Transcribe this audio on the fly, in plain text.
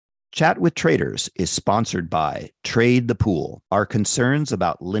Chat with Traders is sponsored by Trade the Pool. Are concerns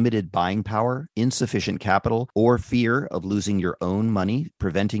about limited buying power, insufficient capital, or fear of losing your own money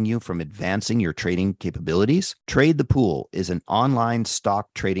preventing you from advancing your trading capabilities? Trade the Pool is an online stock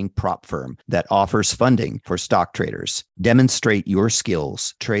trading prop firm that offers funding for stock traders. Demonstrate your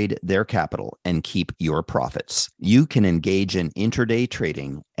skills, trade their capital, and keep your profits. You can engage in intraday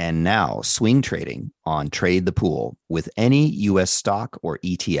trading and now swing trading on Trade the Pool with any U.S. stock or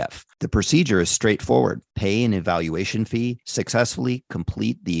ETF. The procedure is straightforward. Pay an evaluation fee, successfully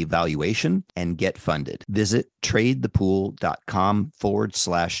complete the evaluation, and get funded. Visit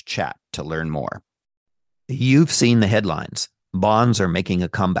tradethepool.com/chat to learn more. You've seen the headlines. Bonds are making a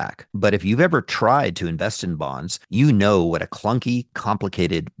comeback. But if you've ever tried to invest in bonds, you know what a clunky,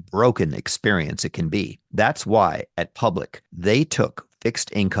 complicated, broken experience it can be. That's why at Public, they took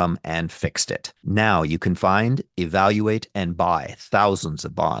fixed income and fixed it. Now you can find, evaluate, and buy thousands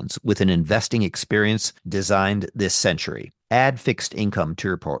of bonds with an investing experience designed this century. Add fixed income to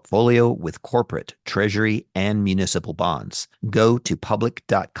your portfolio with corporate, treasury, and municipal bonds. Go to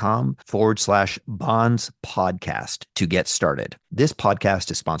public.com/bonds podcast to get started. This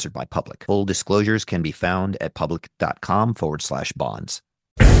podcast is sponsored by Public. Full disclosures can be found at public.com/bonds.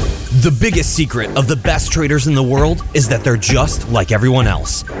 The biggest secret of the best traders in the world is that they're just like everyone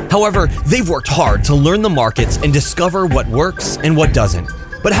else. However, they've worked hard to learn the markets and discover what works and what doesn't.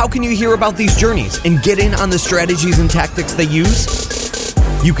 But how can you hear about these journeys and get in on the strategies and tactics they use?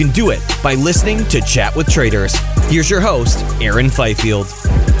 You can do it by listening to Chat with Traders. Here's your host, Aaron Fifield.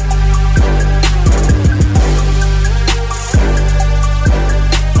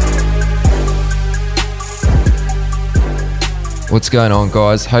 What's going on,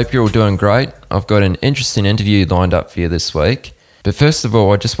 guys? Hope you're all doing great. I've got an interesting interview lined up for you this week. But first of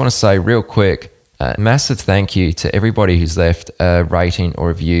all, I just want to say real quick, a massive thank you to everybody who's left a rating or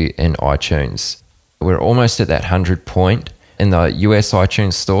review in iTunes. We're almost at that 100 point in the US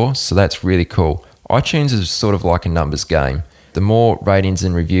iTunes store, so that's really cool. iTunes is sort of like a numbers game. The more ratings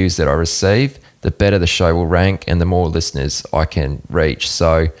and reviews that I receive, the better the show will rank and the more listeners I can reach.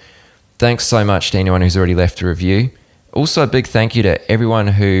 So thanks so much to anyone who's already left a review. Also, a big thank you to everyone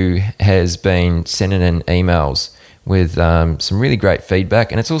who has been sending in emails with some really great feedback.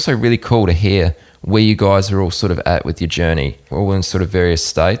 And it's also really cool to hear where you guys are all sort of at with your journey. We're all in sort of various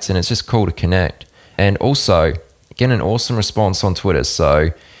states, and it's just cool to connect. And also, get an awesome response on Twitter.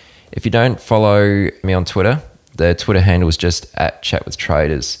 So if you don't follow me on Twitter, the Twitter handle is just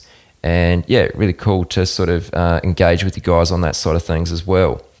 @chatwithtraders. And yeah, really cool to sort of engage with you guys on that side of things as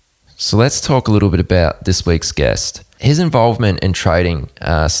well. So let's talk a little bit about this week's guest. His involvement in trading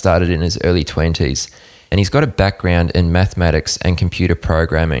started in his early 20s, and he's got a background in mathematics and computer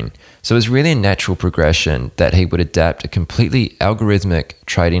programming. So it was really a natural progression that he would adapt a completely algorithmic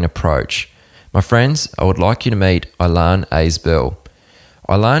trading approach. My friends, I would like you to meet Ilan Aizbil.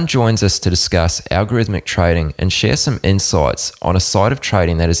 Ilan joins us to discuss algorithmic trading and share some insights on a side of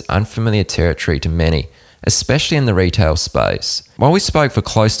trading that is unfamiliar territory to many, especially in the retail space. While we spoke for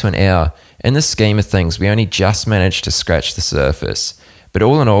close to an hour, in the scheme of things, we only just managed to scratch the surface. But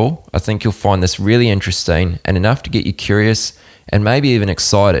all in all, I think you'll find this really interesting and enough to get you curious and maybe even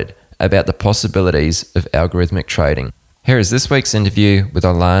excited about the possibilities of algorithmic trading. Here is this week's interview with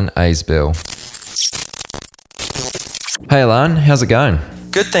Ilan Aizbil. Hey Ilan, how's it going?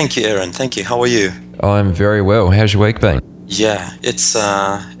 Good, thank you, Aaron. Thank you. How are you? I'm very well. How's your week been? Yeah, it's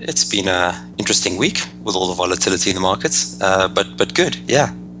been an interesting week with all the volatility in the markets, but good, yeah.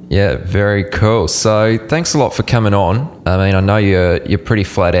 Yeah, very cool. So thanks a lot for coming on. I mean, I know you're pretty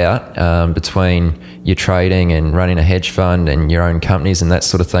flat out between your trading and running a hedge fund and your own companies and that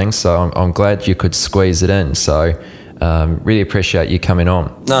sort of thing. So I'm glad you could squeeze it in. So really appreciate you coming on.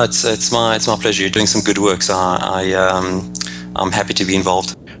 No, it's my pleasure. You're doing some good work. So I'm happy to be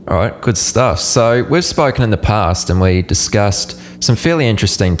involved. All right, good stuff. So we've spoken in the past and we discussed some fairly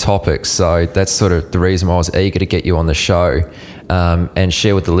interesting topics. So that's sort of the reason why I was eager to get you on the show and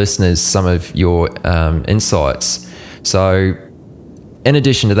share with the listeners some of your insights. So in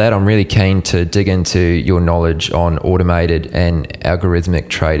addition to that, I'm really keen to dig into your knowledge on automated and algorithmic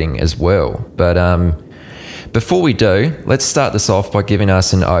trading as well. But before we do, let's start this off by giving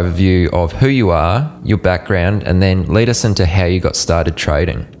us an overview of who you are, your background, and then lead us into how you got started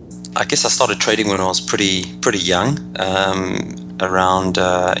trading. I guess I started trading when I was pretty young, around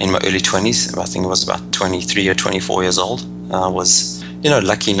in my early 20s. I think it was about 23 or 24 years old. I was,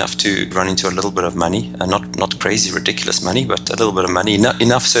 lucky enough to run into a little bit of money, not crazy, ridiculous money, but a little bit of money,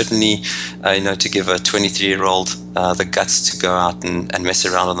 enough certainly, to give a 23-year-old the guts to go out and mess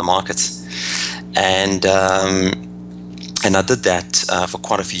around on the markets. And And I did that for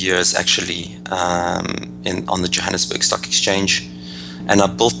quite a few years, actually, on the Johannesburg Stock Exchange. And I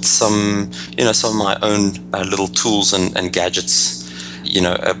built some of my own little tools and gadgets,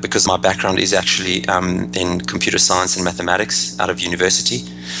 because my background is actually in computer science and mathematics out of university.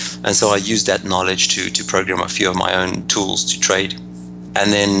 And so I used that knowledge to program a few of my own tools to trade.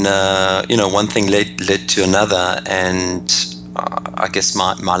 And then, one thing led to another, and I guess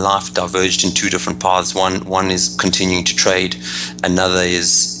my life diverged in two different paths. One is continuing to trade, another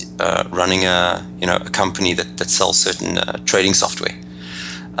is running a company that sells certain trading software.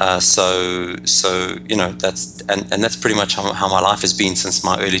 So that's pretty much how my life has been since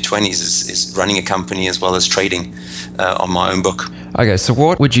my early 20s is running a company as well as trading on my own book. Okay, so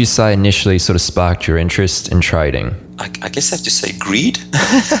what would you say initially sort of sparked your interest in trading? I guess I have to say greed.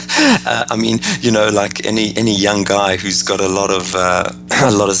 I mean, like any young guy who's got a lot of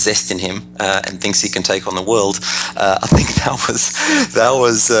zest in him and thinks he can take on the world. I think that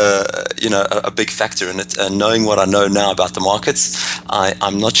was a big factor in it. Knowing what I know now about the markets,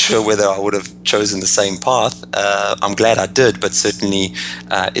 I'm not sure whether I would have chosen the same path. I'm glad I did, but certainly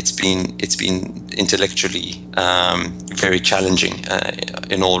it's been intellectually very challenging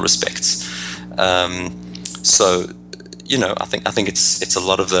in all respects. So. I think it's a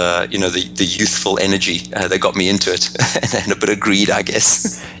lot of the youthful energy that got me into it, and a bit of greed, I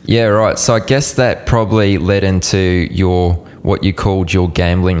guess. Yeah, right. So I guess that probably led into what you called your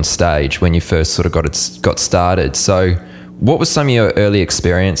gambling stage when you first sort of got started. So what were some of your early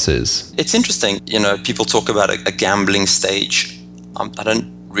experiences? It's interesting. People talk about a gambling stage. I don't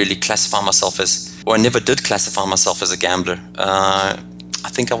really classify myself I never did classify myself as a gambler. I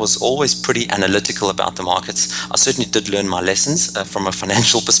think I was always pretty analytical about the markets. I certainly did learn my lessons from a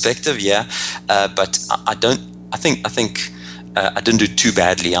financial perspective, but I think I didn't do too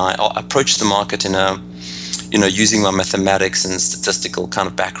badly. I approached the market in using my mathematics and statistical kind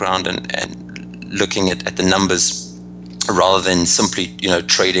of background and looking at the numbers rather than simply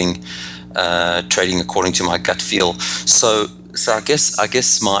trading according to my gut feel. So I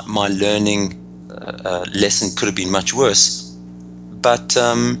guess my learning lesson could have been much worse. But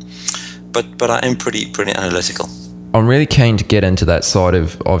I am pretty analytical. I'm really keen to get into that side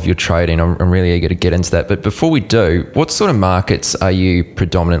of your trading. I'm really eager to get into that. But before we do, what sort of markets are you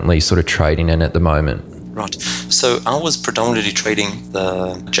predominantly sort of trading in at the moment? Right. So I was predominantly trading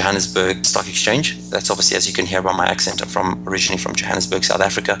the Johannesburg Stock Exchange. That's obviously, as you can hear by my accent, I'm originally from Johannesburg, South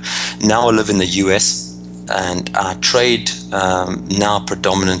Africa. Now I live in the US, and I trade now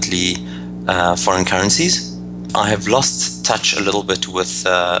predominantly foreign currencies. I have lost touch a little bit with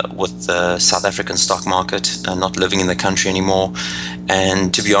the South African stock market, not living in the country anymore.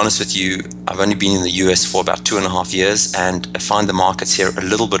 And to be honest with you, I've only been in the US for about 2.5 years, and I find the markets here a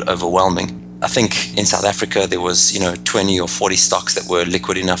little bit overwhelming. I think in South Africa there was 20 or 40 stocks that were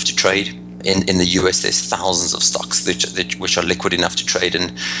liquid enough to trade. In the US there's thousands of stocks which are liquid enough to trade,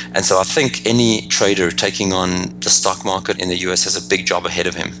 and so I think any trader taking on the stock market in the US has a big job ahead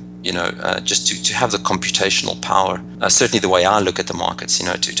of him. Just to have the computational power, certainly the way I look at the markets,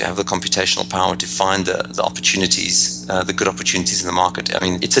 to have the computational power to find the opportunities, the good opportunities in the market. I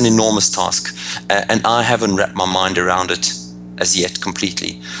mean, it's an enormous task, and I haven't wrapped my mind around it as yet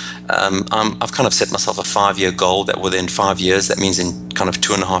completely. I've kind of set myself a 5-year goal that within 5 years, that means in kind of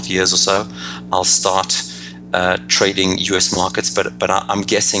 2.5 years or so, I'll start trading US markets, but I'm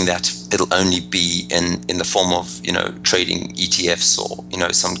guessing that it'll only be in the form of trading ETFs or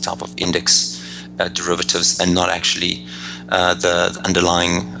some type of index derivatives, and not actually the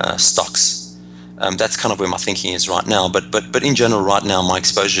underlying stocks. That's kind of where my thinking is right now. But in general, right now, my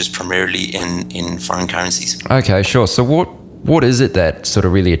exposure is primarily in foreign currencies. Okay, sure. So what is it that sort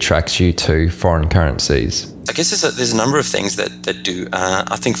of really attracts you to foreign currencies? I guess there's a number of things that do.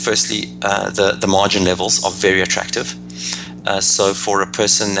 I think firstly, the margin levels are very attractive. So for a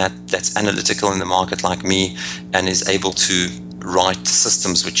person that's analytical in the market like me and is able to write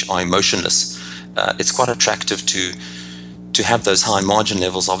systems which are emotionless, it's quite attractive to have those high margin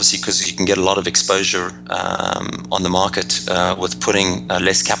levels, obviously, because you can get a lot of exposure on the market with putting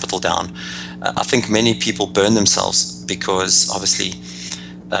less capital down. I think many people burn themselves because obviously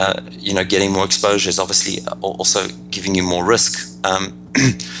getting more exposure is obviously also giving you more risk.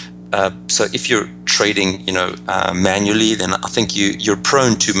 So if you're trading, manually, then I think you're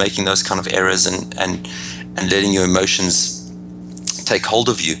prone to making those kind of errors and letting your emotions take hold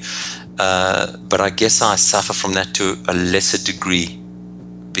of you. But I guess I suffer from that to a lesser degree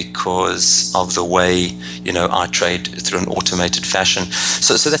because of the way, I trade through an automated fashion.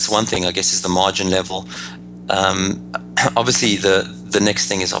 So that's one thing, I guess, is the margin level. obviously the next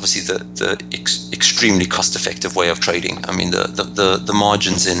thing is obviously the extremely cost-effective way of trading. I mean, the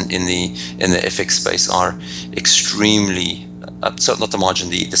margins in the FX space are extremely so not the margin,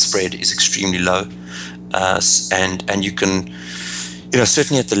 the spread is extremely low, and you can,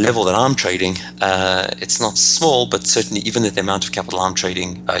 certainly at the level that I'm trading, it's not small, but certainly even at the amount of capital I'm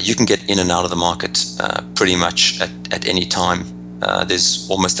trading, you can get in and out of the market pretty much at any time. There's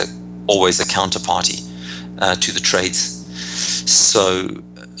almost always a counterparty to the trades. So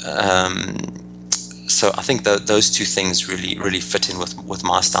I think those two things really fit in with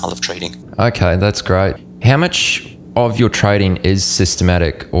my style of trading. Okay, that's great. How much of your trading is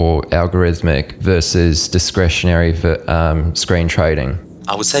systematic or algorithmic versus discretionary screen trading?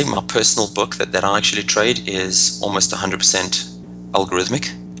 I would say my personal book that I actually trade is almost 100%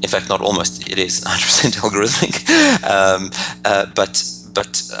 algorithmic. In fact, not almost, it is 100% algorithmic.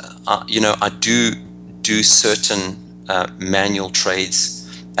 But I do certain manual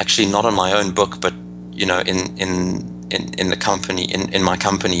trades, actually not on my own book, but in the company, in my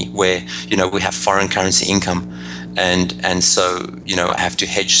company, where we have foreign currency income, and so I have to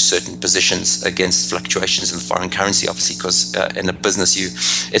hedge certain positions against fluctuations in the foreign currency, obviously, because in a business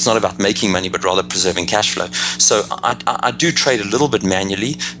it's not about making money but rather preserving cash flow. So I do trade a little bit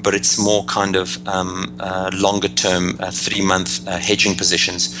manually, but it's more kind of longer term 3-month hedging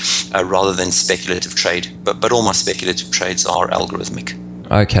positions rather than speculative trade. But all my speculative trades are algorithmic.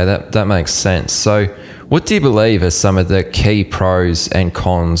 Okay, that makes sense. So what do you believe are some of the key pros and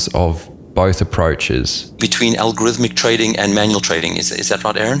cons of both approaches? Between algorithmic trading and manual trading, is that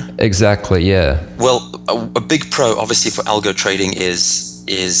right, Aaron? Exactly, yeah. Well, a big pro, obviously, for algo trading is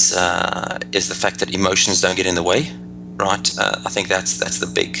the fact that emotions don't get in the way, right? I think that's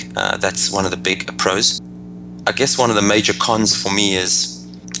one of the big pros. I guess one of the major cons for me is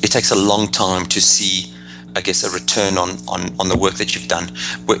it takes a long time to see, I guess, a return on the work that you've done.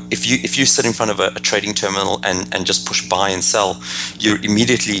 If you sit in front of a trading terminal and just push buy and sell, you're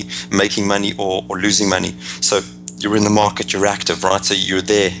immediately making money or losing money. So you're in the market, you're active, right? So you're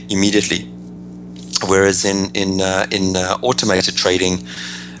there immediately. Whereas in automated trading,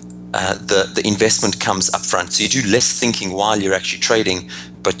 the investment comes up front. So you do less thinking while you're actually trading,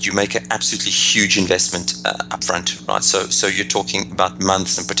 but you make an absolutely huge investment up front, right? So you're talking about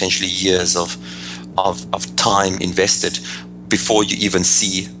months and potentially years of time invested before you even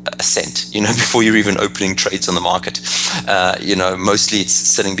see a cent, before you're even opening trades on the market. Mostly it's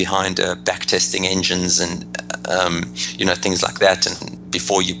sitting behind backtesting engines and things like that, and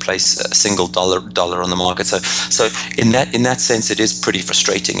before you place a single dollar on the market. So in that sense, it is pretty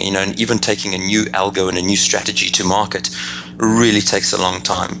frustrating, and even taking a new algo and a new strategy to market really takes a long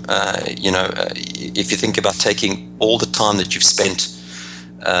time. If you think about taking all the time that you've spent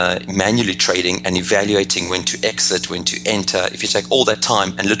manually trading and evaluating when to exit, when to enter, if you take all that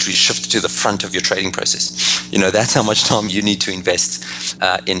time and literally shift it to the front of your trading process, that's how much time you need to invest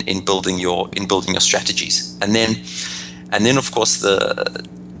in building your strategies. And then of course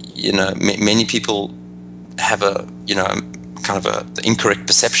many people have a kind of the incorrect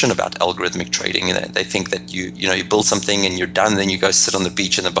perception about algorithmic trading. They think that you build something and you're done, then you go sit on the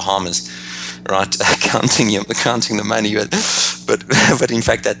beach in the Bahamas, right, counting the money. But in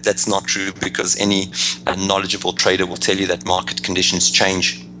fact that's not true, because any knowledgeable trader will tell you that market conditions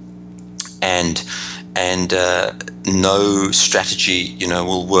change, and no strategy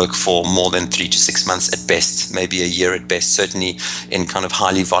will work for more than 3 to 6 months at best, maybe a year at best, certainly in kind of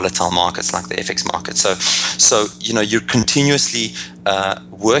highly volatile markets like the FX market. So you're continuously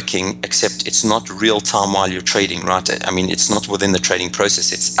working, except it's not real time while you're trading, right? I mean, it's not within the trading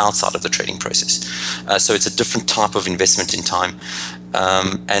process, it's outside of the trading process. So it's a different type of investment in time.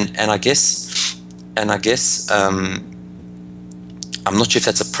 And I guess I'm not sure if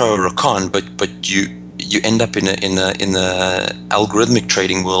that's a pro or a con, but you end up in the algorithmic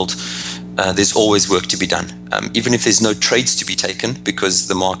trading world. There's always work to be done, even if there's no trades to be taken, because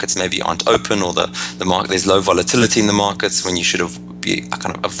the markets maybe aren't open, or the market, there's low volatility in the markets when you should be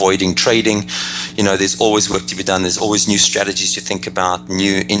kind of avoiding trading. There's always work to be done. There's always new strategies to think about,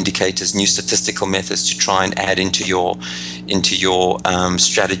 new indicators, new statistical methods to try and add into your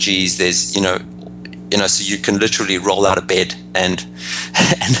strategies. There's so you can literally roll out of bed and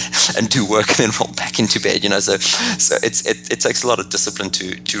do work and then roll back into bed. So it takes a lot of discipline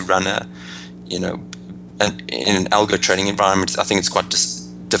to run in an algo trading environment. I think it's quite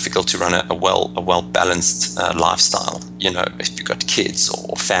difficult to run a well balanced lifestyle. If you've got kids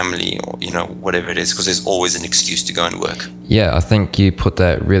or family or whatever it is, because there's always an excuse to go and work. Yeah, I think you put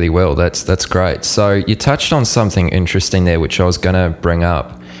that really well. That's great. So you touched on something interesting there, which I was going to bring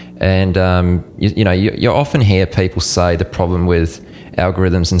up. And, you often hear people say the problem with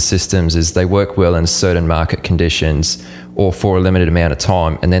algorithms and systems is they work well in certain market conditions or for a limited amount of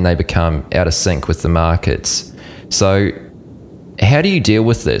time, and then they become out of sync with the markets. So how do you deal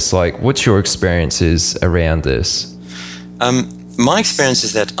with this? Like, what's your experiences around this? My experience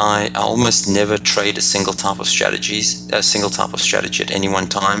is that I almost never trade a single type of strategy at any one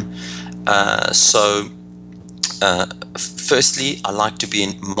time. Firstly, I like to be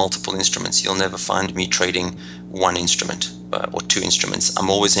in multiple instruments. You'll never find me trading one instrument or two instruments. I'm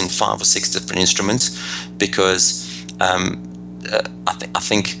always in 5 or 6 different instruments because I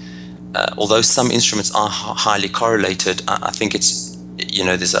think although some instruments are highly correlated, I think it's,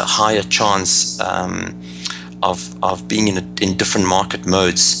 there's a higher chance of being in different market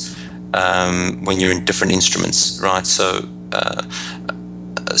modes when you're in different instruments, right? So I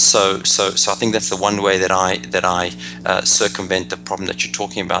think that's the one way that I circumvent the problem that you're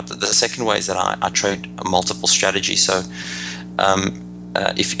talking about. The second way is that I trade a multiple strategy. So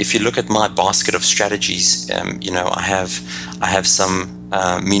if you look at my basket of strategies, I have some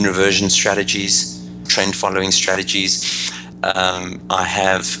mean reversion strategies, trend following strategies.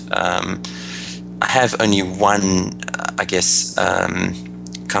 I have only one, I guess,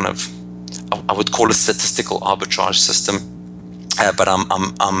 kind of, I would call a statistical arbitrage system, but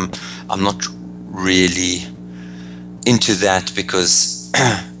I'm not really into that because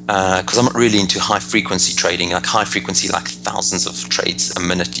I'm not really into high frequency trading, like thousands of trades a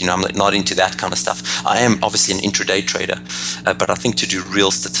minute. I'm not into that kind of stuff. I am obviously an intraday trader, but I think to do real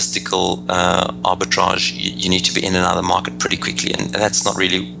statistical arbitrage, you need to be in another market pretty quickly, and that's not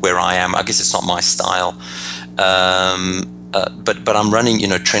really where I am. I guess it's not my style. But I'm running,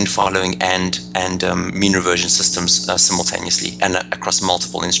 trend following and mean reversion systems simultaneously and across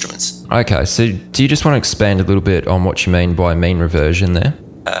multiple instruments. Okay, so do you just want to expand a little bit on what you mean by mean reversion there?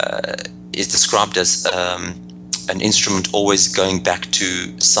 Is described as an instrument always going back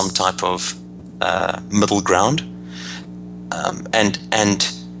to some type of middle ground,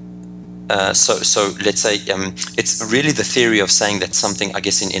 so let's say it's really the theory of saying that something, I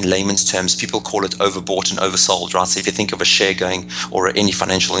guess in layman's terms, people call it overbought and oversold, right? So if you think of a share going, or any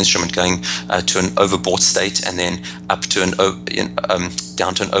financial instrument going to an overbought state and then up to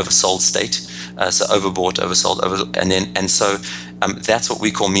down to an oversold state, so overbought, oversold, so that's what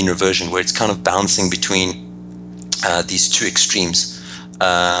we call mean reversion, where it's kind of bouncing between these two extremes.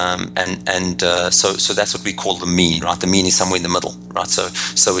 So that's what we call the mean, right? The mean is somewhere in the middle, right? So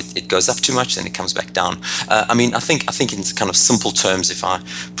it goes up too much, then it comes back down. I think in kind of simple terms, if I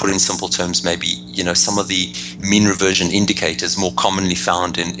put it in simple terms, maybe, some of the mean reversion indicators more commonly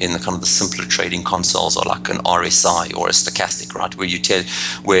found in the kind of the simpler trading consoles are like an RSI or a stochastic, right?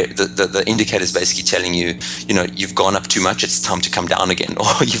 Where the indicator is basically telling you, you've gone up too much, it's time to come down again, or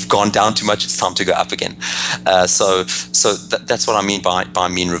you've gone down too much, it's time to go up again. So that's what I mean by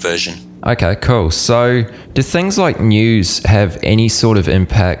mean reversion. Okay, cool. So do things like news have any sort of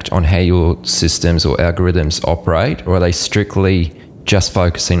impact on how your systems or algorithms operate, or are they strictly just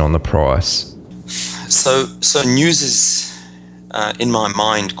focusing on the price? So news is, in my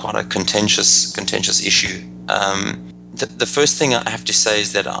mind, quite a contentious issue. The first thing I have to say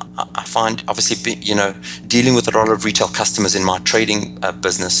is that I find, obviously, dealing with a lot of retail customers in my trading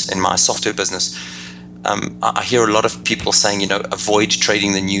business, in my software business, I hear a lot of people saying, avoid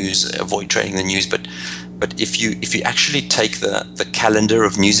trading the news. But if you actually take the calendar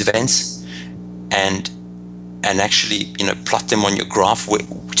of news events and actually plot them on your graph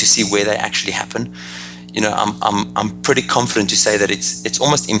to see where they actually happen, I'm pretty confident to say that it's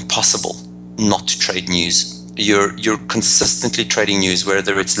almost impossible not to trade news. You're consistently trading news,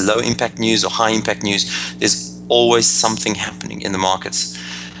 whether it's low impact news or high impact news. There's always something happening in the markets,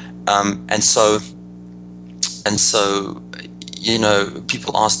 and so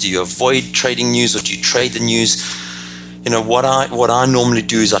people ask, do you avoid trading news or do you trade the news? What I normally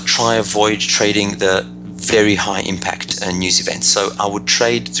do is I try avoid trading the very high impact news events. So I would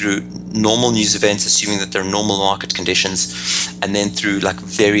trade through normal news events, assuming that there are normal market conditions, and then through like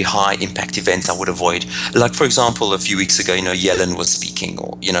very high impact events I would avoid. Like, for example, a few weeks ago, Yellen was speaking,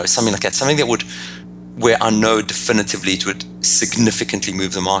 or something like that, something that would, where I know definitively it would significantly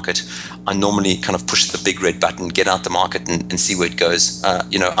move the market. I normally kind of push the big red button, get out the market, and see where it goes.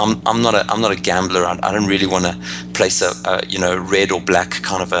 I'm not a gambler. I don't really want to place a red or black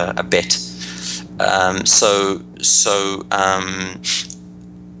kind of a bet. So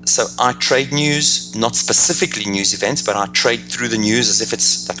I trade news, not specifically news events, but I trade through the news as if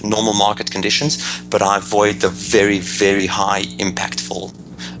it's like normal market conditions, but I avoid the very, very high impactful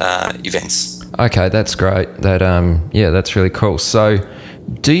events. Okay, that's great. That's really cool. So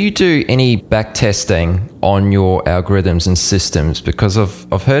Do you do any back testing on your algorithms and systems? Because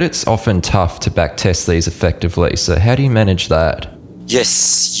I've heard it's often tough to back test these effectively. So how do you manage that?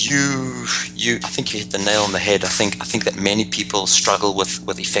 Yes, I think you hit the nail on the head. I think that many people struggle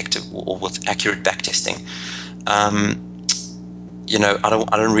with effective or with accurate backtesting. I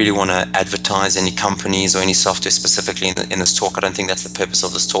don't really want to advertise any companies or any software specifically in this talk. I don't think that's the purpose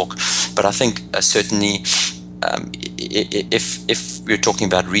of this talk. But I think certainly if we're talking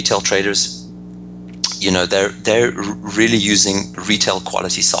about retail traders, they're really using retail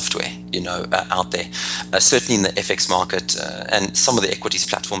quality software, out there. Certainly in the FX market and some of the equities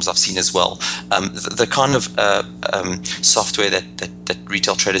platforms I've seen as well. The kind of software that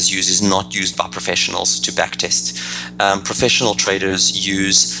retail traders use is not used by professionals to backtest. Professional traders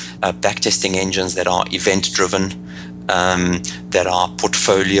use backtesting engines that are event-driven, that are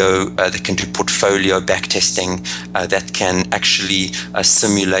portfolio, that can do portfolio backtesting, that can actually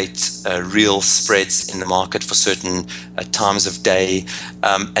simulate real spreads in the market for certain times of day,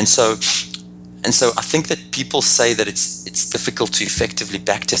 and so I think that people say that it's difficult to effectively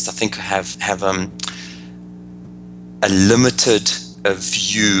backtest. I think have a limited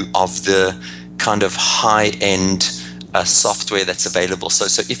view of the kind of high-end software that's available. So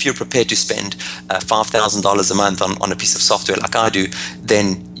if you're prepared to spend $5,000 a month on a piece of software like I do,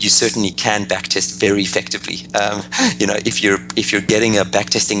 then you certainly can backtest very effectively. If you're getting a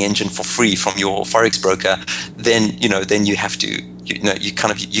backtesting engine for free from your forex broker, then you have to you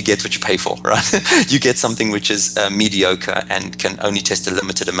get what you pay for, right? You get something which is mediocre and can only test a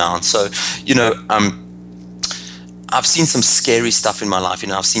limited amount. So I've seen some scary stuff in my life.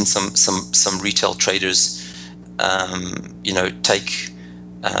 I've seen some retail traders take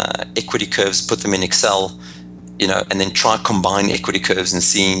equity curves, put them in Excel, and then try combine equity curves and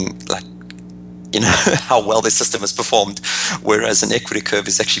seeing how well the system has performed. Whereas an equity curve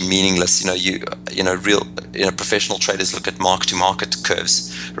is actually meaningless. Professional traders look at mark-to-market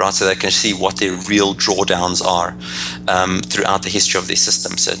curves, right? So they can see what their real drawdowns are throughout the history of their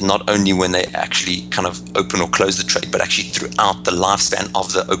system. So not only when they actually kind of open or close the trade, but actually throughout the lifespan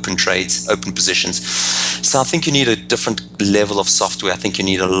of the open trades, open positions. So I think you need a different level of software. I think you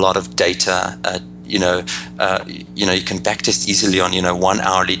need a lot of data. You can backtest easily on 1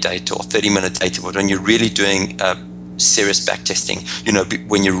 hourly data or 30-minute data, but when you're really doing serious backtesting,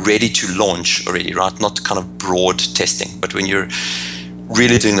 when you're ready to launch already, right? Not kind of broad testing, but when you're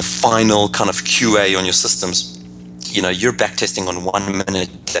really doing the final kind of QA on your systems, you're backtesting on 1 minute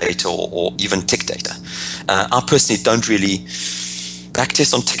data or even tick data. I personally don't really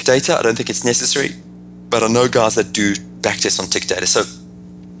backtest on tick data. I don't think it's necessary, but I know guys that do backtest on tick data. So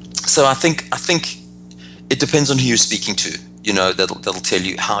I think it depends on who you're speaking to. That'll tell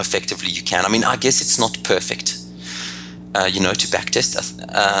you how effectively you can. I mean, I guess it's not perfect, to backtest.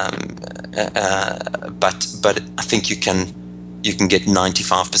 But I think you can get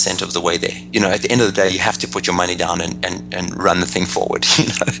 95% of the way there. At the end of the day, you have to put your money down and run the thing forward.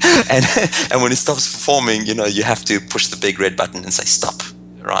 And when it stops performing, you have to push the big red button and say stop.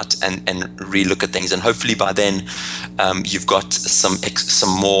 Right, and relook at things, and hopefully by then you've got some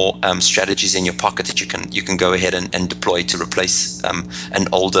more strategies in your pocket that you can go ahead and deploy to replace an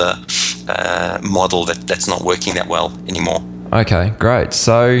older model that's not working that well anymore. Okay, great.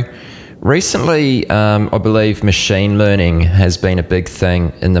 So recently, I believe machine learning has been a big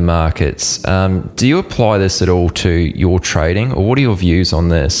thing in the markets. Do you apply this at all to your trading, or what are your views on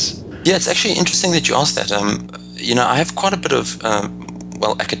this? Yeah, it's actually interesting that you asked that. I have quite a bit of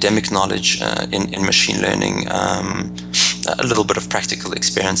academic knowledge in machine learning, a little bit of practical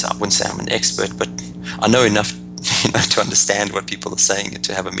experience. I wouldn't say I'm an expert, but I know enough to understand what people are saying and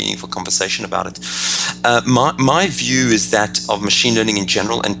to have a meaningful conversation about it. My view is that of machine learning in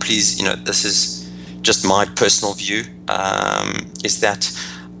general, and please, this is just my personal view, is that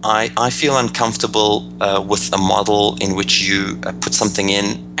I feel uncomfortable with a model in which you put something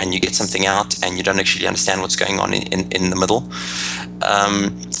in and you get something out and you don't actually understand what's going on in the middle.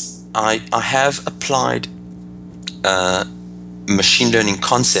 I have applied machine learning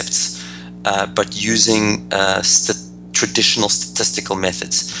concepts, but using traditional statistical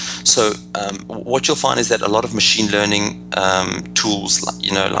methods. So what you'll find is that a lot of machine learning tools, like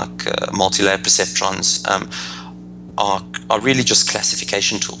multi-layer perceptrons, are really just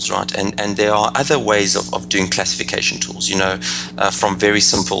classification tools, right? And there are other ways of doing classification tools, from very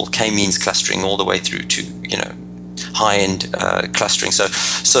simple k-means clustering all the way through to, high-end clustering.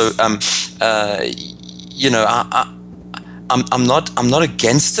 I'm not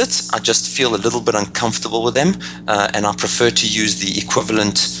against it. I just feel a little bit uncomfortable with them, and I prefer to use the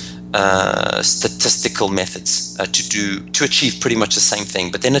equivalent statistical methods to achieve pretty much the same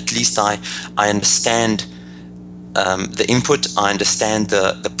thing. But then at least I understand the input, I understand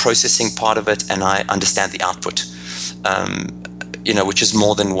the processing part of it, and I understand the output. Which is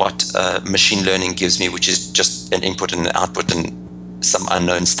more than what machine learning gives me, which is just an input and an output and some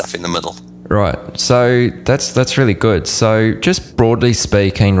unknown stuff in the middle. Right. So that's really good. So just broadly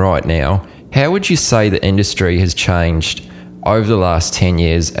speaking right now, how would you say the industry has changed over the last 10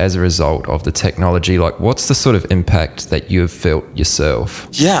 years as a result of the technology? Like, what's the sort of impact that you've felt yourself?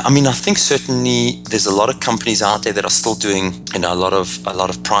 Yeah, I mean, I think certainly there's a lot of companies out there that are still doing, a lot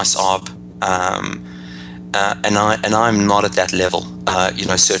of price arb, and I'm not at that level.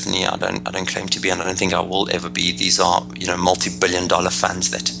 Certainly I don't claim to be, and I don't think I will ever be. These are, multi-billion-dollar funds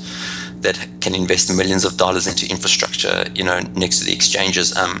that can invest millions of dollars into infrastructure, next to the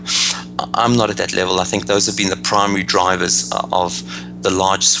exchanges. I'm not at that level. I think those have been the primary drivers of the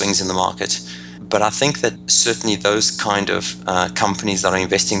large swings in the market. But I think that certainly those kind of companies that are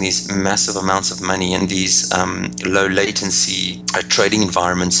investing these massive amounts of money in these low latency trading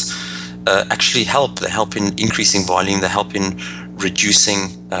environments actually help. They help in increasing volume. They help in reducing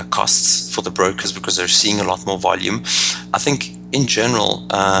costs for the brokers because they're seeing a lot more volume. I think in general,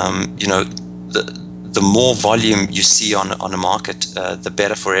 the more volume you see on a market, the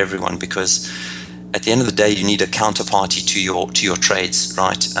better for everyone, because at the end of the day, you need a counterparty to your trades,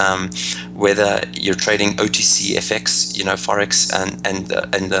 right? Whether you're trading OTC FX, Forex, and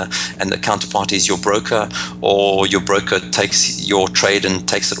the counterparty is your broker, or your broker takes your trade and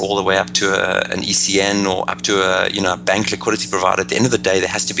takes it all the way up to an ECN or up to a bank liquidity provider. At the end of the day, there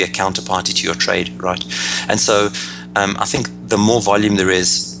has to be a counterparty to your trade, right? And so I think the more volume there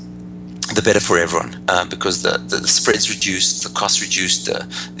is, the better for everyone, because the spread's reduced, the cost reduced,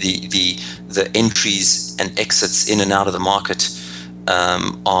 the entries and exits in and out of the market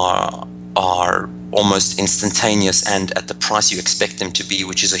are almost instantaneous and at the price you expect them to be,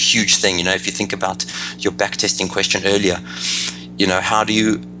 which is a huge thing. If you think about your backtesting question earlier, how do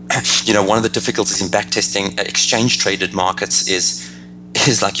you, one of the difficulties in backtesting exchange traded markets is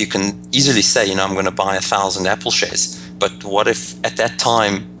like you can easily say, I'm going to buy 1,000 Apple shares, but what if at that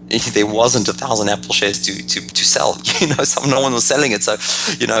time there wasn't 1,000 Apple shares to sell? No one was selling it. So,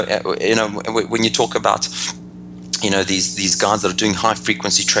 when you talk about, these guys that are doing high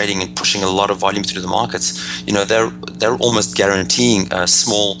frequency trading and pushing a lot of volume through the markets, they're almost guaranteeing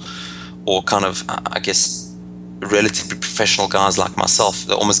small or kind of, relatively professional guys like myself.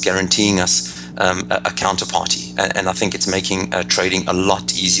 They're almost guaranteeing us a counterparty, and I think it's making trading a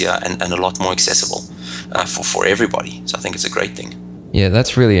lot easier and a lot more accessible for everybody. So I think it's a great thing. Yeah,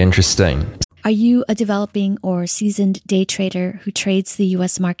 that's really interesting. Are you a developing or seasoned day trader who trades the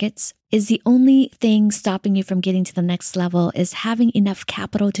U.S. markets? Is the only thing stopping you from getting to the next level is having enough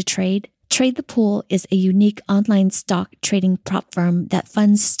capital to trade? Trade the Pool is a unique online stock trading prop firm that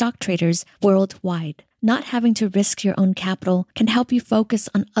funds stock traders worldwide. Not having to risk your own capital can help you focus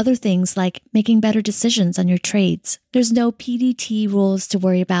on other things like making better decisions on your trades. There's no PDT rules to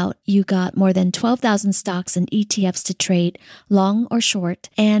worry about. You got more than 12,000 stocks and ETFs to trade, long or short,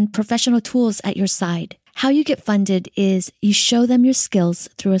 and professional tools at your side. How you get funded is you show them your skills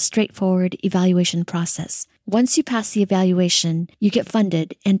through a straightforward evaluation process. Once you pass the evaluation, you get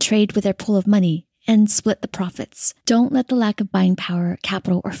funded and trade with their pool of money and split the profits. Don't let the lack of buying power,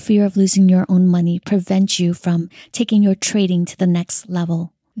 capital, or fear of losing your own money prevent you from taking your trading to the next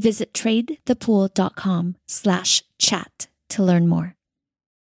level. Visit tradethepool.com/chat to learn more.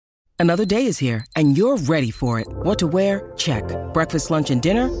 Another day is here, and you're ready for it. What to wear? Check. Breakfast, lunch, and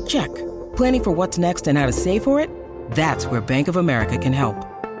dinner? Check. Planning for what's next and how to save for it? That's where Bank of America can help.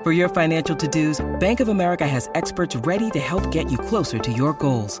 For your financial to-dos, Bank of America has experts ready to help get you closer to your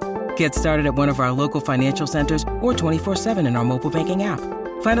goals. Get started at one of our local financial centers or 24/7 in our mobile banking app.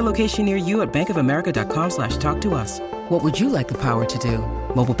 Find a location near you at bankofamerica.com/talktous. What would you like the power to do?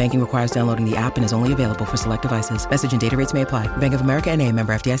 Mobile banking requires downloading the app and is only available for select devices. Message and data rates may apply. Bank of America NA,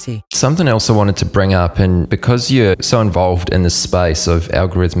 member FDIC. Something else I wanted to bring up, and because you're so involved in the space of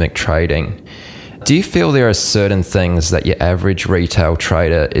algorithmic trading, do you feel there are certain things that your average retail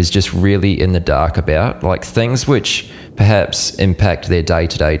trader is just really in the dark about? Like things which perhaps impact their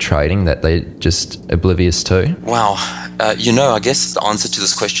day-to-day trading that they're just oblivious to? Wow. I guess the answer to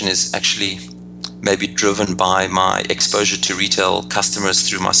this question is actually maybe driven by my exposure to retail customers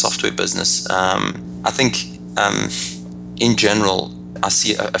through my software business. I think in general, I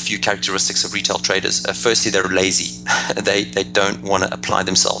see a few characteristics of retail traders. Firstly, they're lazy. They don't want to apply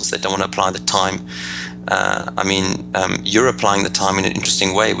themselves. They don't want to apply the time You're applying the time in an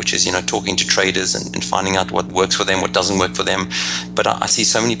interesting way, which is, talking to traders and finding out what works for them, what doesn't work for them. But I see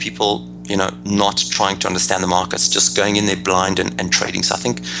so many people, not trying to understand the markets, just going in there blind and trading. So I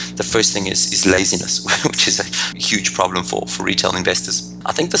think the first thing is laziness, which is a huge problem for retail investors.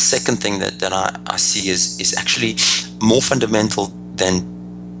 I think the second thing that I see is actually more fundamental than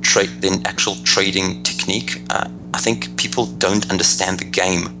actual trading technique. I think people don't understand the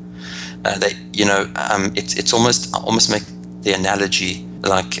game. It's almost make the analogy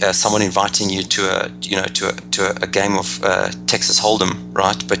like someone inviting you to a game of Texas Hold'em,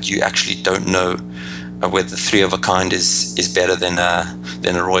 right? But you actually don't know whether 3 of a kind is better than a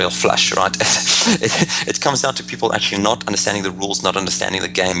royal flush, right? It comes down to people actually not understanding the rules, not understanding the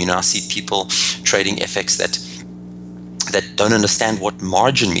game. I see people trading FX that don't understand what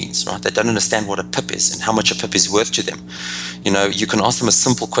margin means, right? They don't understand what a pip is and how much a pip is worth to them. You can ask them a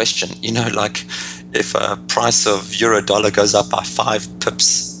simple question, like if a price of euro dollar goes up by 5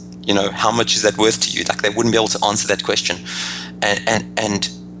 pips, how much is that worth to you? Like they wouldn't be able to answer that question. And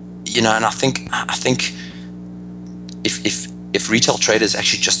I think if retail traders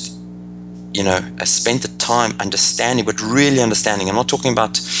actually just spent the time understanding, but really understanding, I'm not talking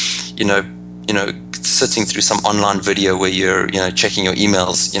about sitting through some online video where you're checking your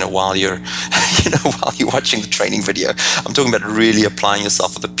emails while you're while you're watching the training video. I'm talking about really applying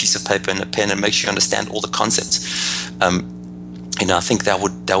yourself with a piece of paper and a pen and make sure you understand all the concepts. I think that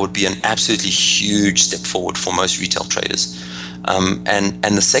would be an absolutely huge step forward for most retail traders. And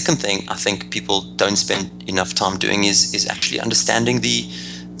the second thing I think people don't spend enough time doing is actually understanding the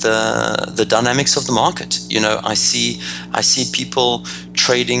dynamics of the market. I see people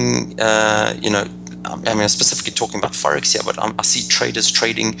trading, I'm specifically talking about Forex here, but I see traders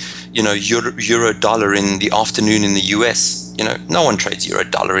trading, euro dollar in the afternoon in the US. No one trades euro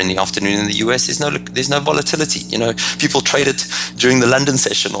dollar in the afternoon in the US. There's no volatility. People trade it during the London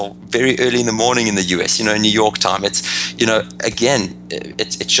session or very early in the morning in the US. New York time. It's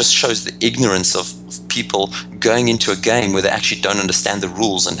it just shows the ignorance of people going into a game where they actually don't understand the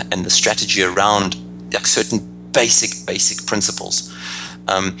rules and the strategy around like certain basic principles.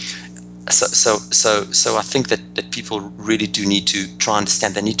 So I think that people really do need to try and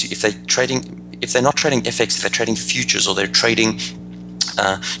understand. They need to, if they're not trading FX, if they're trading futures or they're trading,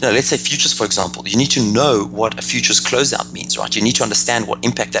 let's say futures, for example, you need to know what a futures closeout means, right? You need to understand what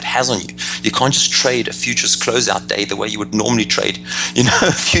impact that has on you. You can't just trade a futures closeout day the way you would normally trade,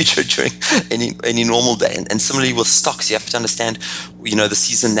 a future during any normal day. And similarly with stocks, you have to understand, the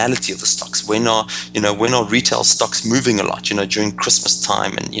seasonality of the stocks. When are retail stocks moving a lot, during Christmas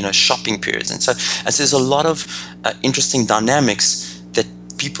time and, shopping periods. And so there's a lot of interesting dynamics that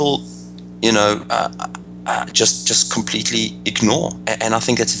people, just completely ignore, and I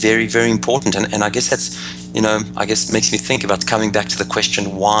think that's very, very important. And I guess that's makes me think about coming back to the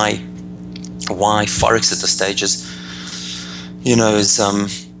question why Forex at this stage is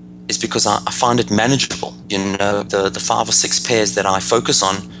because I find it manageable. The 5 or 6 pairs that I focus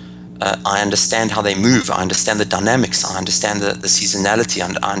on, I understand how they move. I understand the dynamics. I understand the seasonality.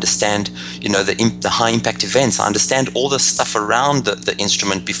 And I understand, the high impact events. I understand all the stuff around the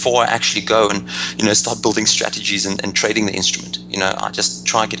instrument before I actually go and, start building strategies and trading the instrument. I just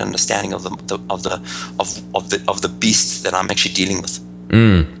try and get an understanding of the beast that I'm actually dealing with.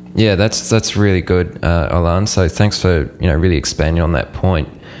 Yeah, that's really good, Alon. So thanks for really expanding on that point.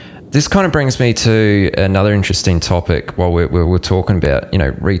 This kind of brings me to another interesting topic while we're talking about,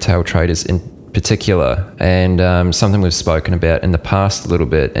 retail traders in particular, and something we've spoken about in the past a little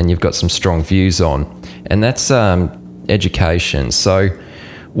bit, and you've got some strong views on, and that's education. So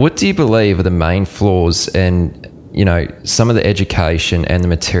what do you believe are the main flaws in, some of the education and the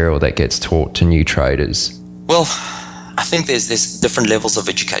material that gets taught to new traders? Well, I think there's different levels of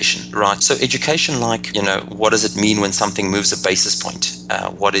education, right? So education, like, what does it mean when something moves a basis point?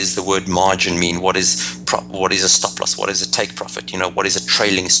 What does the word margin mean? What is a stop loss? What is a take profit? What is a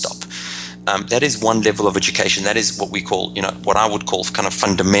trailing stop? That is one level of education. That is what we call, what I would call kind of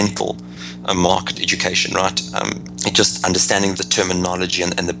fundamental market education, right? Just understanding the terminology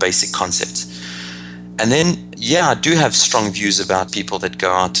and the basic concepts. And then, I do have strong views about people that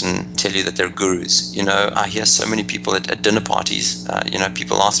go out and tell you that they're gurus. I hear so many people at dinner parties,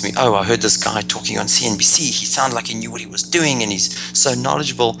 people ask me, I heard this guy talking on CNBC. He sounded like he knew what he was doing and he's so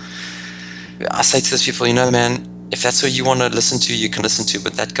knowledgeable. I say to those people, man, if that's what you want to listen to, you can listen to,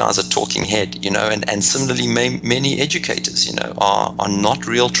 but that guy's a talking head, and similarly, many educators, are not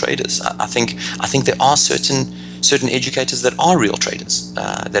real traders. I think there are certain educators that are real traders,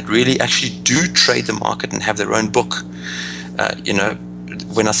 that really actually do trade the market and have their own book.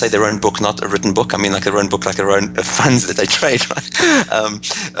 when I say their own book, not a written book, I mean like their own book, like their own funds that they trade, right?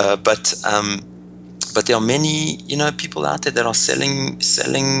 But there are many, people out there that are selling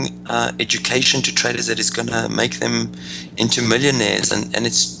education to traders that is going to make them into millionaires, and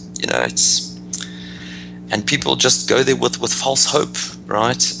it's and people just go there with false hope,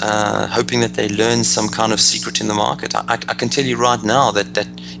 right? Hoping that they learn some kind of secret in the market. I can tell you right now that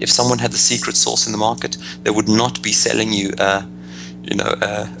if someone had the secret sauce in the market, they would not be selling you a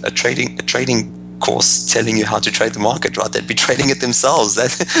trading course telling you how to trade the market, right? They'd be trading it themselves.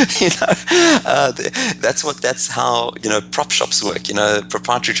 That's how prop shops work.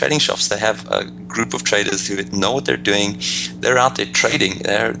 Proprietary trading shops. They have a group of traders who know what they're doing. They're out there trading.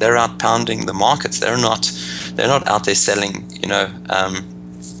 They're out pounding the markets. They're not out there selling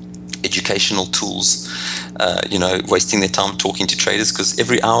educational tools. Wasting their time talking to traders, because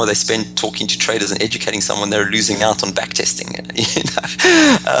every hour they spend talking to traders and educating someone, they're losing out on back testing.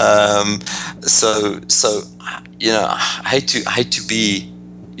 I hate to be,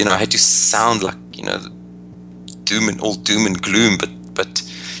 I hate to sound like doom and gloom, but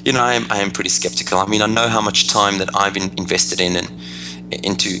I am pretty skeptical. I mean, I know how much time that I've invested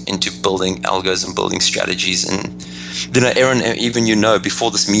into building algos and building strategies, and Aaron, even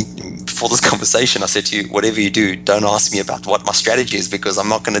before this conversation, I said to you, whatever you do, don't ask me about what my strategy is, because I'm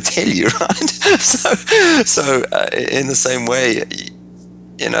not going to tell you, right? So in the same way,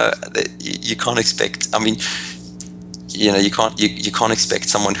 you can't expect. I mean, you can't expect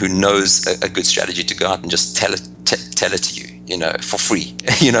someone who knows a good strategy to go out and just tell it to you, for free,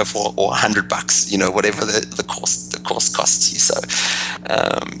 for $100, whatever the cost costs you. So,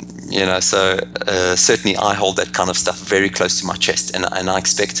 certainly I hold that kind of stuff very close to my chest, and I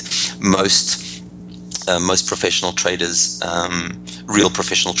expect most professional traders, real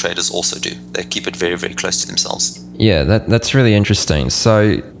professional traders, also do. They keep it very, very close to themselves. Yeah, that's really interesting.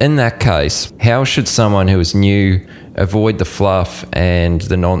 So in that case, how should someone who is new avoid the fluff and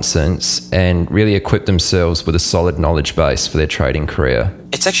the nonsense and really equip themselves with a solid knowledge base for their trading career?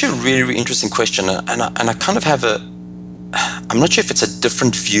 It's actually a really, really interesting question, and I kind of have I'm not sure if it's a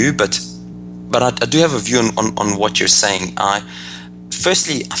different view, but I do have a view on what you're saying.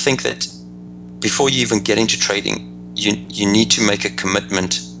 Firstly, I think that before you even get into trading, you need to make a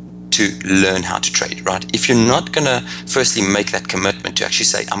commitment to learn how to trade, right? If you're not going to firstly make that commitment to actually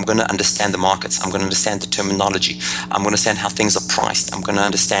say, I'm going to understand the markets, I'm going to understand the terminology, I'm going to understand how things are priced, I'm going to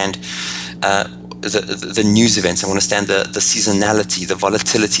understand the news events, I want to understand the seasonality, the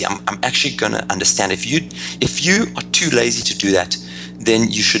volatility. I'm actually going to understand. If you are too lazy to do that, then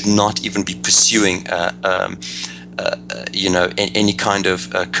you should not even be pursuing any kind of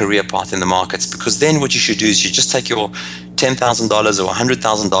career path in the markets, because then what you should do is you just take your $10,000 or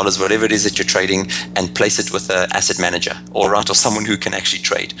 $100,000, whatever it is that you're trading, and place it with an asset manager or someone who can actually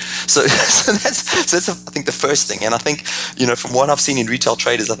trade. So that's I think the first thing. And I think from what I've seen in retail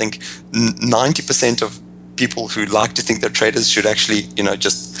traders, I think 90% of people who like to think they're traders should actually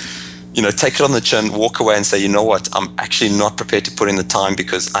just take it on the chin, walk away and say, you know what, I'm actually not prepared to put in the time,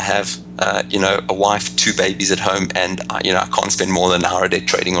 because I have a wife, 2 babies at home, and I can't spend more than an hour a day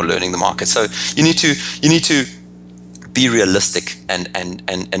trading or learning the market. So you need to be realistic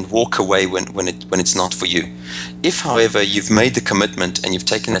and walk away when it's not for you. If, however, you've made the commitment and you've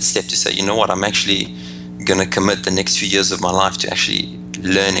taken that step to say, you know what, I'm actually going to commit the next few years of my life to actually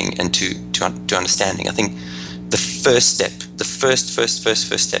learning and to understanding, I think the first step, the first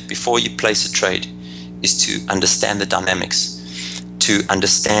step before you place a trade is to understand the dynamics, to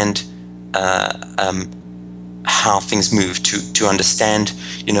understand how things move, to understand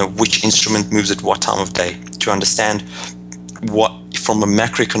which instrument moves at what time of day, to understand what, from a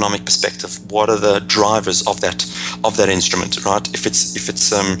macroeconomic perspective, what are the drivers of that instrument, right? If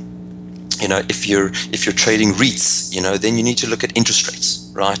you're trading REITs, then you need to look at interest rates,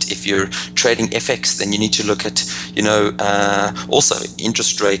 right? If you're trading FX, then you need to look at also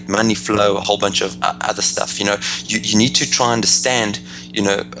interest rate, money flow, a whole bunch of other stuff. You need to try and understand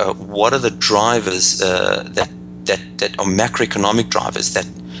what are the drivers that are macroeconomic drivers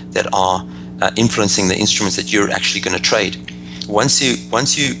that are influencing the instruments that you're actually going to trade. Once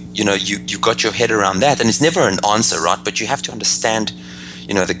you've got your head around that, and it's never an answer, right? But you have to understand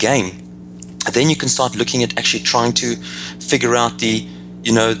the game. Then you can start looking at actually trying to figure out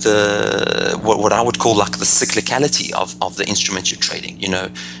what I would call like the cyclicality of the instrument you're trading.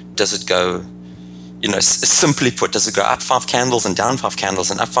 Does it go, simply put, does it go up 5 candles and down 5 candles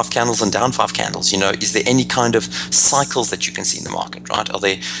and up 5 candles and down 5 candles? Is there any kind of cycles that you can see in the market, right? Are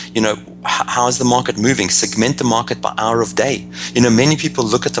they, how is the market moving? Segment the market by hour of day. Many people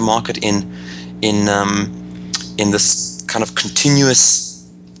look at the market in this kind of continuous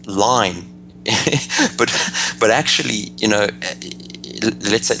line. but actually,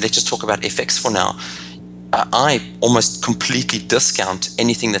 let's just talk about FX for now. I almost completely discount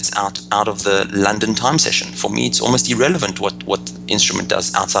anything that's out of the London time session. For me, it's almost irrelevant what instrument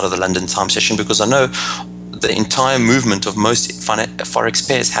does outside of the London time session, because I know the entire movement of most forex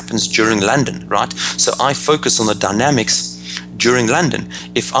pairs happens during London, right? So I focus on the dynamics during London.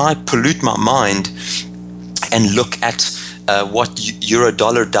 If I pollute my mind and look at what euro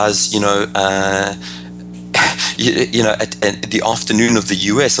dollar does, at the afternoon of the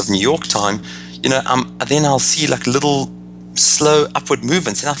US, of New York time, then I'll see like little slow upward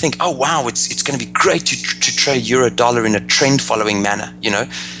movements, and I think, oh wow, it's going to be great to trade euro dollar in a trend following manner,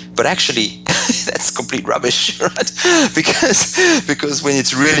 but actually that's complete rubbish, right? Because when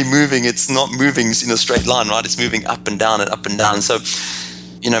it's really moving, it's not moving in a straight line, right? It's moving up and down and up and down. So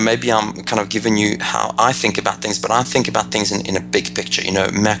maybe I'm kind of giving you how I think about things, but I think about things in a big picture,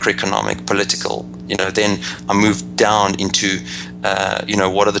 macroeconomic, political, then I move down into,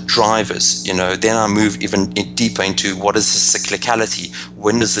 what are the drivers, then I move even deeper into what is the cyclicality,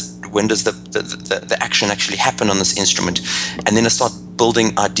 when does the action actually happen on this instrument, and then I start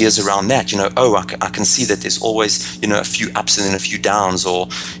building ideas around that. I can see that there's always a few ups and then a few downs, or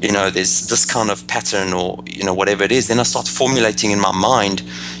there's this kind of pattern, or whatever it is. Then I start formulating in my mind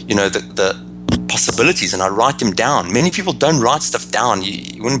the possibilities, and I write them down. Many people don't write stuff down.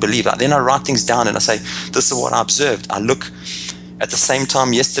 You wouldn't believe that. Then I write things down and I say, this is what I observed. I look at the same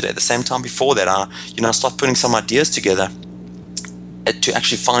time yesterday, at the same time before that. I start putting some ideas together to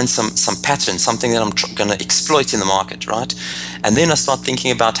actually find some pattern, something that I'm going to exploit in the market, right? And then I start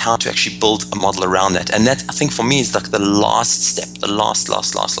thinking about how to actually build a model around that. And that, I think, for me, is like the last step. The last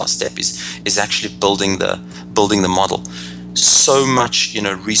step is actually building the model. So much,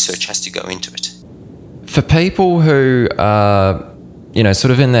 research has to go into it. For people who are,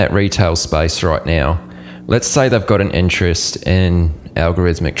 sort of in that retail space right now, let's say they've got an interest in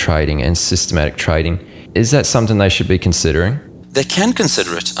algorithmic trading and systematic trading. Is that something they should be considering? They can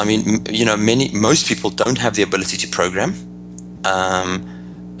consider it. I mean, most people don't have the ability to program,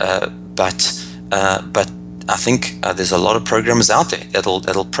 but I think there's a lot of programmers out there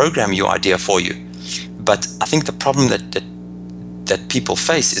that'll program your idea for you. But I think the problem that people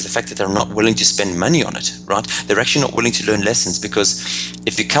face is the fact that they're not willing to spend money on it, right? They're actually not willing to learn lessons, because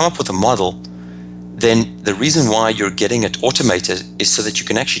if you come up with a model, then the reason why you're getting it automated is so that you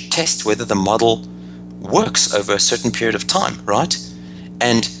can actually test whether the model works over a certain period of time, right?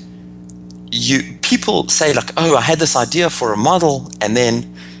 And people say like, oh, I had this idea for a model, and then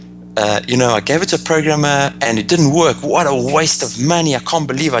I gave it to a programmer and it didn't work. What a waste of money. I can't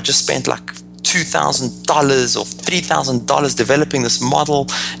believe I just spent like $2,000 or $3,000 developing this model.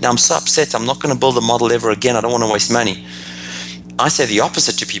 Now I'm so upset. I'm not going to build a model ever again. I don't want to waste money. I say the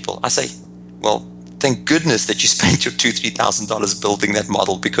opposite to people. I say, well, thank goodness that you spent your $2,000-$3,000 building that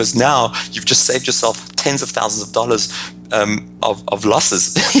model, because now you've just saved yourself tens of thousands of dollars of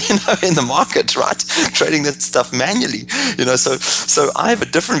losses, in the market, right? Trading that stuff manually, So I have a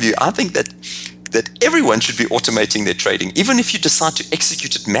different view. I think that everyone should be automating their trading. Even if you decide to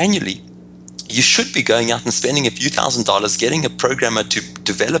execute it manually, you should be going out and spending a few $1,000s, getting a programmer to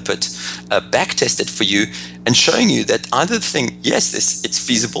develop it, backtest it for you, and showing you that either the thing, yes, it's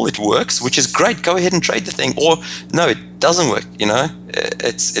feasible, it works, which is great, go ahead and trade the thing, or no, it doesn't work,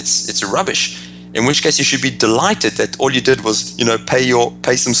 it's rubbish. In which case you should be delighted that all you did was,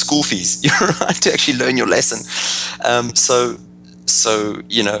 pay some school fees, right, to actually learn your lesson. So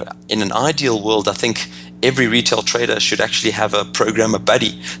in an ideal world, I think every retail trader should actually have a programmer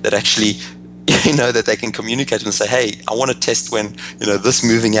buddy that actually that they can communicate and say, hey, I want to test when, this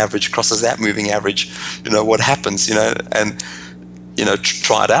moving average crosses that moving average, what happens, and,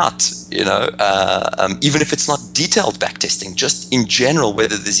 try it out, even if it's not detailed backtesting, just in general,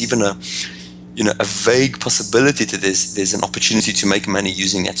 whether there's even a vague possibility to this, there's an opportunity to make money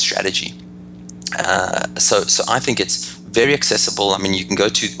using that strategy. So I think it's very accessible. I mean, you can go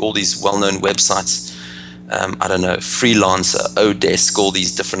to all these well-known websites, Freelancer, Odesk, all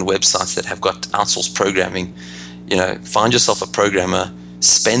these different websites that have got outsourced programming. Find yourself a programmer,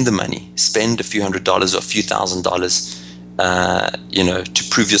 spend the money, spend a few $100s or a few $1,000s, to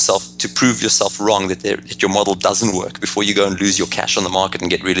prove yourself wrong, that your model doesn't work, before you go and lose your cash on the market and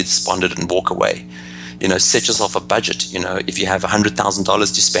get really despondent and walk away. Set yourself a budget. If you have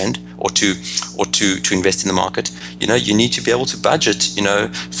 $100,000 to spend or to invest in the market, you need to be able to budget,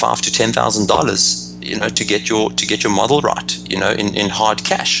 $5,000 to $10,000, to get your model right, in hard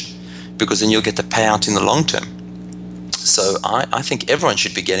cash, because then you'll get the payout in the long term. So I think everyone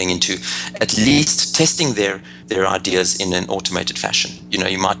should be getting into at least testing their ideas in an automated fashion.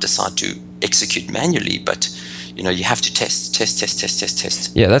 You might decide to execute manually, but you have to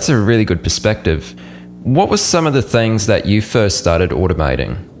test. Yeah, that's a really good perspective. What were some of the things that you first started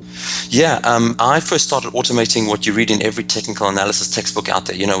automating? Yeah, I first started automating what you read in every technical analysis textbook out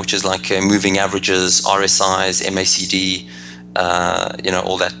there, which is like moving averages, RSIs, MACD,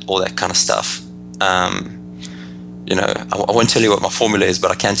 all that kind of stuff. I won't tell you what my formula is,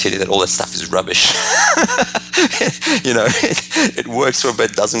 but I can tell you that all that stuff is rubbish. It works for a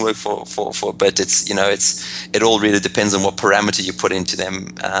bit, doesn't work for a bit. It all really depends on what parameter you put into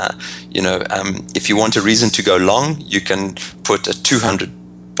them. If you want a reason to go long, you can put a 200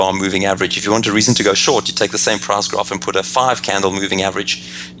 bar moving average. If you want a reason to go short, you take the same price graph and put a 5 candle moving average.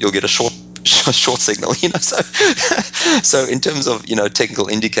 You'll get a short signal. So in terms of technical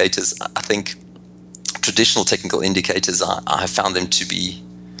indicators, I think traditional technical indicators, I have found them to be,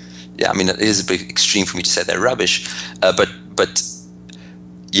 it is a bit extreme for me to say they're rubbish, but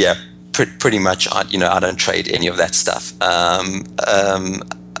pretty much I don't trade any of that stuff.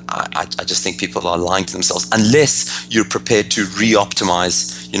 I just think people are lying to themselves unless you're prepared to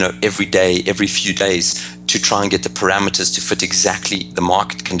re-optimize every day, every few days, to try and get the parameters to fit exactly the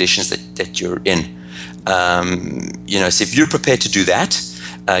market conditions that you're in. So if you're prepared to do that,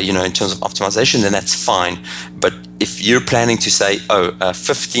 in terms of optimization, then that's fine. But if you're planning to say, a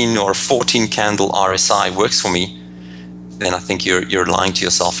 15 or 14 candle RSI works for me, then I think you're lying to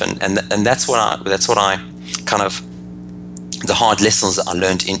yourself. And that's what I kind of, the hard lessons that I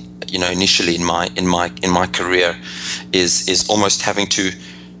learned initially in my career is almost having to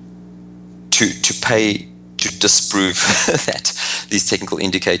pay to disprove that these technical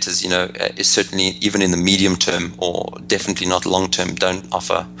indicators, is certainly even in the medium term or definitely not long term, don't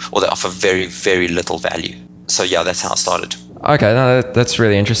offer, or they offer very, very little value. So yeah, that's how I started. Okay, no, that's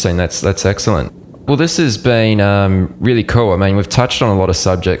really interesting. That's excellent. Well, this has been really cool. I mean, we've touched on a lot of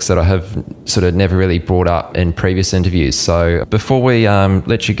subjects that I have sort of never really brought up in previous interviews. So before we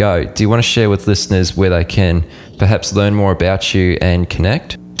let you go, do you want to share with listeners where they can perhaps learn more about you and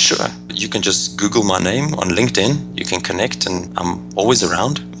connect? Sure. You can just Google my name on LinkedIn. You can connect, and I'm always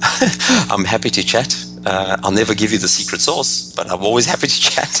around. I'm happy to chat. I'll never give you the secret sauce, but I'm always happy to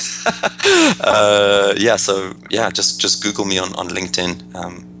chat. Just Google me on LinkedIn,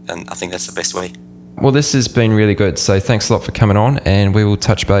 and I think that's the best way. Well, this has been really good. So thanks a lot for coming on, and we will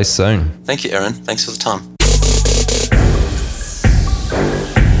touch base soon. Thank you, Aaron. Thanks for the time.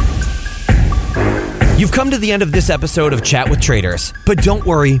 You've come to the end of this episode of Chat with Traders, but don't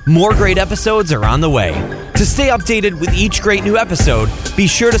worry, more great episodes are on the way. To stay updated with each great new episode, be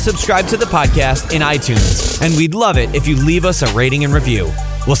sure to subscribe to the podcast in iTunes, and we'd love it if you leave us a rating and review.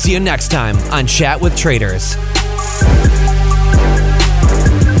 We'll see you next time on Chat with Traders.